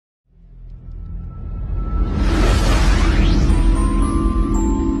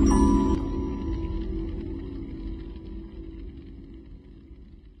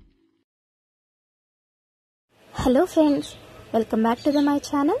Hello friends, welcome back to my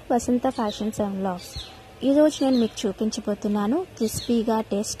channel Vasantha fashions and vlogs. ఈరోజు నేను మీకు చూపించబోతున్నాను క్రిస్పీగా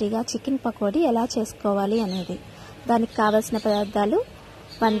టేస్టీగా చికెన్ పకోడీ ఎలా చేసుకోవాలి అనేది. దానికి కావాల్సిన పదార్థాలు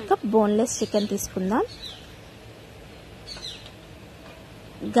 1 కప్ బోన్లెస్ చికెన్ తీసుకుందాం,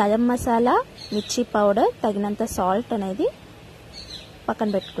 గరం మసాలా, మిర్చి పౌడర్, తగినంత సాల్ట్ అనేది పక్కన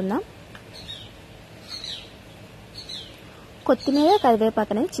పెట్టుకుందాం. కొత్తిమీర,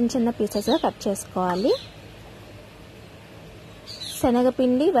 కరివేపాకు అనేది చిన్న చిన్న పీసెస్గా కట్ చేసుకోవాలి.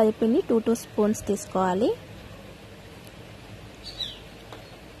 శనగపిండి, వరిపిండి 2 స్పూన్స్ తీసుకోవాలి.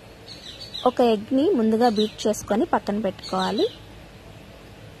 ఒక ఎగ్ని ముందుగా బీట్ చేసుకొని పక్కన పెట్టుకోవాలి.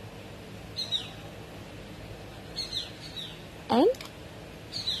 అండ్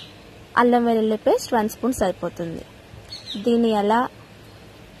అల్లం వెల్లుల్లి పేస్ట్ 1 స్పూన్ సరిపోతుంది. దీన్ని ఎలా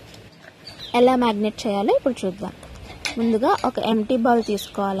మ్యాగ్నేట్ చేయాలో ఇప్పుడు చూద్దాం. ముందుగా ఒక ఎంటీ బౌల్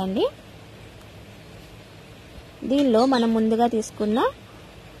తీసుకోవాలండి. దీనిలో మనం ముందుగా తీసుకున్న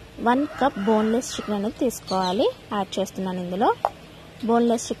 1 కప్ బోన్లెస్ చికెన్ అనేది తీసుకోవాలి. యాడ్ చేస్తున్నాను. ఇందులో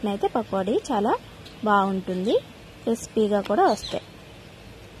బోన్లెస్ చికెన్ అయితే పకోడీ చాలా బాగుంటుంది, క్రిస్పీగా కూడా వస్తాయి.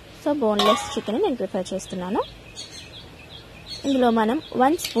 సో బోన్లెస్ చికెన్ నేను ప్రిఫర్ చేస్తున్నాను. ఇందులో మనం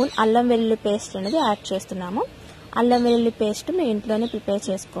 1 స్పూన్ అల్లం వెల్లుల్లి పేస్ట్ అనేది యాడ్ చేస్తున్నాము. అల్లం వెల్లుల్లి పేస్ట్ మీ ఇంట్లోనే ప్రిపేర్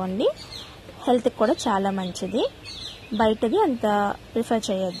చేసుకోండి, హెల్త్కి కూడా చాలా మంచిది. బయటది అంత ప్రిఫర్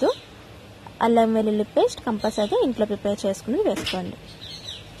చేయొద్దు. అల్లం వెల్లుల్లి పేస్ట్ కంపల్సరీగా ఇంట్లో ప్రిపేర్ చేసుకుని వేసుకోండి.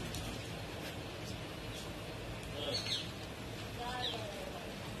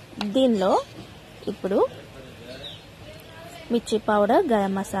 దీనిలో ఇప్పుడు మిర్చి పౌడర్,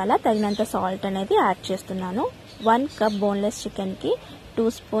 గరం మసాలా, తగినంత సాల్ట్ అనేది యాడ్ చేస్తున్నాను. 1 కప్ బోన్లెస్ చికెన్కి 2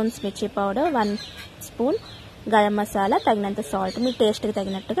 స్పూన్స్ మిర్చి పౌడర్, 1 స్పూన్ గరం మసాలా, తగినంత సాల్ట్ మీ టేస్ట్కి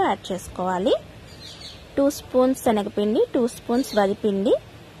తగినట్టుగా యాడ్ చేసుకోవాలి. 2 స్పూన్స్ శనగపిండి, 2 స్పూన్స్ వరిపిండి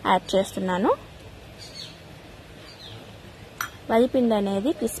యాడ్ చేస్తున్నాను. వరిపిండి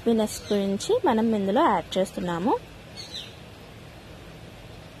అనేది క్రిస్పీనెస్ గురించి మనం ఇందులో యాడ్ చేస్తున్నాము.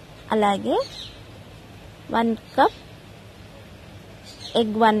 అలాగే 1 కప్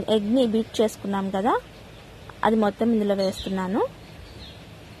ఎగ్ని బీట్ చేసుకున్నాం కదా, అది మొత్తం ఇందులో వేస్తున్నాను.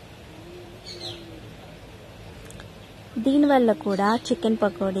 దీనివల్ల కూడా చికెన్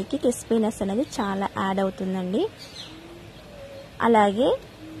పకోడీకి క్రిస్పీనెస్ అనేది చాలా యాడ్ అవుతుందండి. అలాగే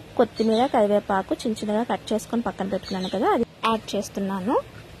కొత్తిమీర, కరివేపాకు చిన్న చిన్నగా కట్ చేసుకొని పక్కన పెట్టుకున్నాను కదా, అది యాడ్ చేస్తున్నాను.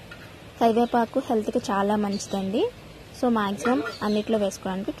 కరివేపాకు హెల్త్కి చాలా మంచిదండి. సో మ్యాక్సిమం అన్నిట్లో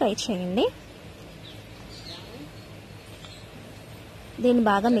వేసుకోవడానికి ట్రై చేయండి. దీన్ని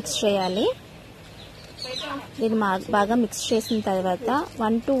బాగా మిక్స్ చేయాలి. దీన్ని బాగా మిక్స్ చేసిన తర్వాత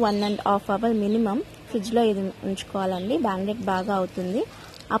 1 to 1.5 అవర్ మినిమం ఫ్రిడ్జ్లో ఇది ఉంచుకోవాలండి. మ్యాగ్నెట్ బాగా అవుతుంది,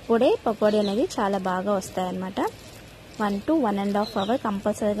 అప్పుడే పకోడీ అనేది చాలా బాగా వస్తాయన్నమాట. 1 to 1.5 అవర్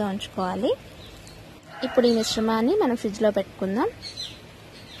కంపల్సరీగా ఉంచుకోవాలి. ఇప్పుడు ఈ మిశ్రమాన్ని మనం ఫ్రిడ్జ్లో పెట్టుకుందాం.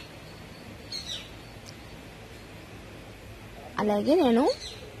 అలాగే నేను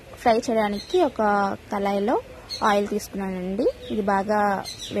ఫ్రై చేయడానికి ఒక కళాయిలో ఆయిల్ తీసుకున్నానండి. ఇది బాగా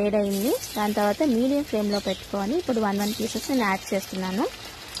వేడైంది. దాని తర్వాత మీడియం ఫ్లేమ్లో పెట్టుకొని ఇప్పుడు 1 పీసెస్ నేను యాడ్ చేస్తున్నాను.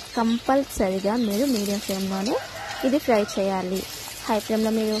 కంపల్సరీగా మీరు మీడియం ఫ్లేమ్లోనే ఇది ఫ్రై చేయాలి. హై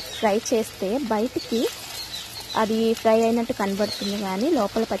ఫ్లేమ్లో మీరు ఫ్రై చేస్తే బయటికి అది ఫ్రై అయినట్టు కనబడుతుంది, కానీ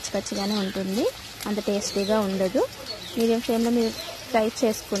లోపల పచ్చి పచ్చిగానే ఉంటుంది, అంత టేస్టీగా ఉండదు. మీడియం ఫ్లేమ్లో మీరు ఫ్రై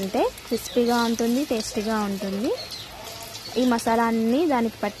చేసుకుంటే క్రిస్పీగా ఉంటుంది, టేస్టీగా ఉంటుంది. ఈ మసాలా అన్నీ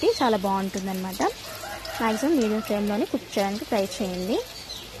దానికి పట్టి చాలా బాగుంటుంది అనమాట. మ్యాక్సిమం మీడియం ఫ్లేమ్లోనే కుక్ చేయడానికి ట్రై చేయండి.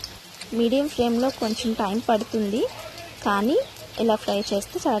 మీడియం ఫ్లేమ్లో కొంచెం టైం పడుతుంది, కానీ ఇలా ఫ్రై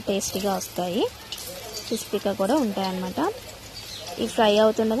చేస్తే చాలా టేస్టీగా వస్తాయి, క్రిస్పీగా కూడా ఉంటాయన్నమాట. ఈ ఫ్రై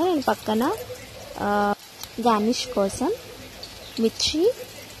అవుతుండగా నేను పక్కన గార్నిష్ కోసం మిర్చి,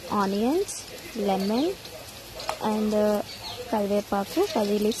 ఆనియన్స్, లెమన్ అండ్ కరివేపాకు,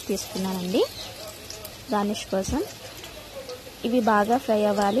 కర్రీ లీవ్స్ తీసుకున్నానండి గార్నిష్ కోసం. ఇవి బాగా ఫ్రై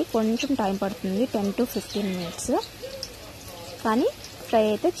అవ్వాలి, కొంచెం టైం పడుతుంది, 10 to 15 మినిట్స్. కానీ ఫ్రై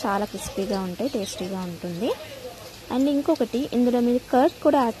అయితే చాలా క్రిస్పీగా ఉంటాయి, టేస్టీగా ఉంటుంది. అండ్ ఇంకొకటి, ఇందులో మీరు కర్డ్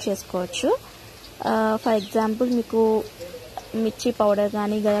కూడా యాడ్ చేసుకోవచ్చు. ఫర్ ఎగ్జాంపుల్ మీకు మిర్చి పౌడర్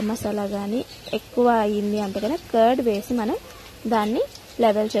కానీ గరం మసాలా కానీ ఎక్కువ అయ్యింది అంటే కనుక కర్డ్ వేసి మనం దాన్ని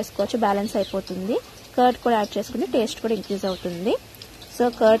లెవెల్ చేసుకోవచ్చు, బ్యాలెన్స్ అయిపోతుంది. కర్డ్ కూడా యాడ్ చేసుకుంటే టేస్ట్ కూడా ఇంక్రీజ్ అవుతుంది. సో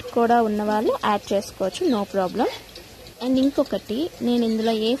కర్డ్ కూడా ఉన్నవాళ్ళు యాడ్ చేసుకోవచ్చు, నో ప్రాబ్లం. అండ్ ఇంకొకటి, నేను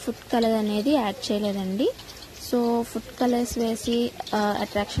ఇందులో ఏ ఫుడ్ కలర్ అనేది యాడ్ చేయలేదండి. సో ఫుడ్ కలర్స్ వేసి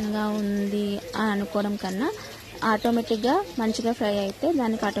అట్రాక్షన్గా ఉంది అని అనుకోవడం కన్నా ఆటోమేటిక్గా మంచిగా ఫ్రై అయితే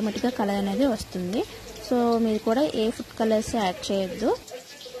దానికి ఆటోమేటిక్గా కలర్ అనేది వస్తుంది. సో మీరు కూడా ఏ ఫుడ్ కలర్స్ యాడ్ చేయొద్దు.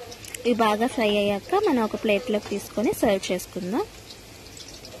 ఇవి బాగా ఫ్రై అయ్యాక మనం ఒక ప్లేట్లోకి తీసుకొని సర్వ్ చేసుకుందాం.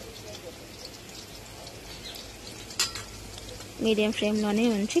 మీడియం ఫ్లేమ్లోనే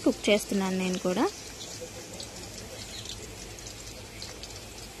ఉంచి కుక్ చేస్తున్నాను నేను కూడా.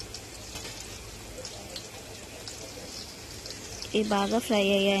 ఇవి బాగా ఫ్రై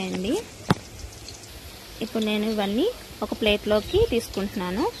అయ్యాయండి. ఇప్పుడు నేను ఇవన్నీ ఒక ప్లేట్లోకి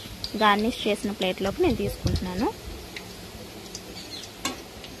తీసుకుంటున్నాను. గార్నిష్ చేసిన ప్లేట్లోకి నేను తీసుకుంటున్నాను.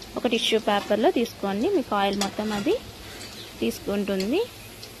 ఒక టిష్యూ పేపర్లో తీసుకోండి. మీకు ఆయిల్ మొత్తం అది తీసుకుంటుంది,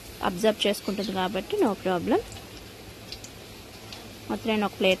 అబ్జర్వ్ చేసుకుంటుంది కాబట్టి నో ప్రాబ్లం. మొత్తం నేను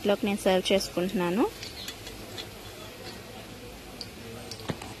ఒక ప్లేట్లోకి నేను సర్వ్ చేసుకుంటున్నాను.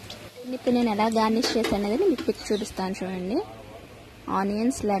 ఇప్పుడు నేను ఎలా గార్నిష్ చేశాను అనేది మీకు పిక్ చూపిస్తాను చూడండి.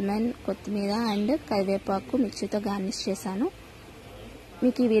 ఆనియన్స్, లెమన్, కొత్తిమీర అండ్ కరివేపాకు మిర్చితో గార్నిష్ చేశాను.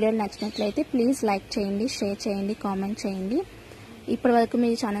 మీకు ఈ వీడియోలు నచ్చినట్లయితే ప్లీజ్ లైక్ చేయండి, షేర్ చేయండి, కామెంట్ చేయండి. ఇప్పటి వరకు మీ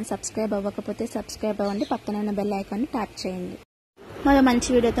ఛానల్ సబ్స్క్రైబ్ అవ్వకపోతే సబ్స్క్రైబ్ అవ్వండి, పక్కన ఉన్న బెల్ ఐకాన్ని ట్యాప్ చేయండి. మరో మంచి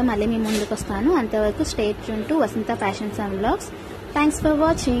వీడియోతో మళ్ళీ మీ ముందుకు వస్తాను. అంతవరకు stay tune to Vasantha fashions and vlogs. Thanks for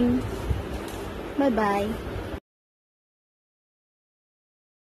watching. Bye bye.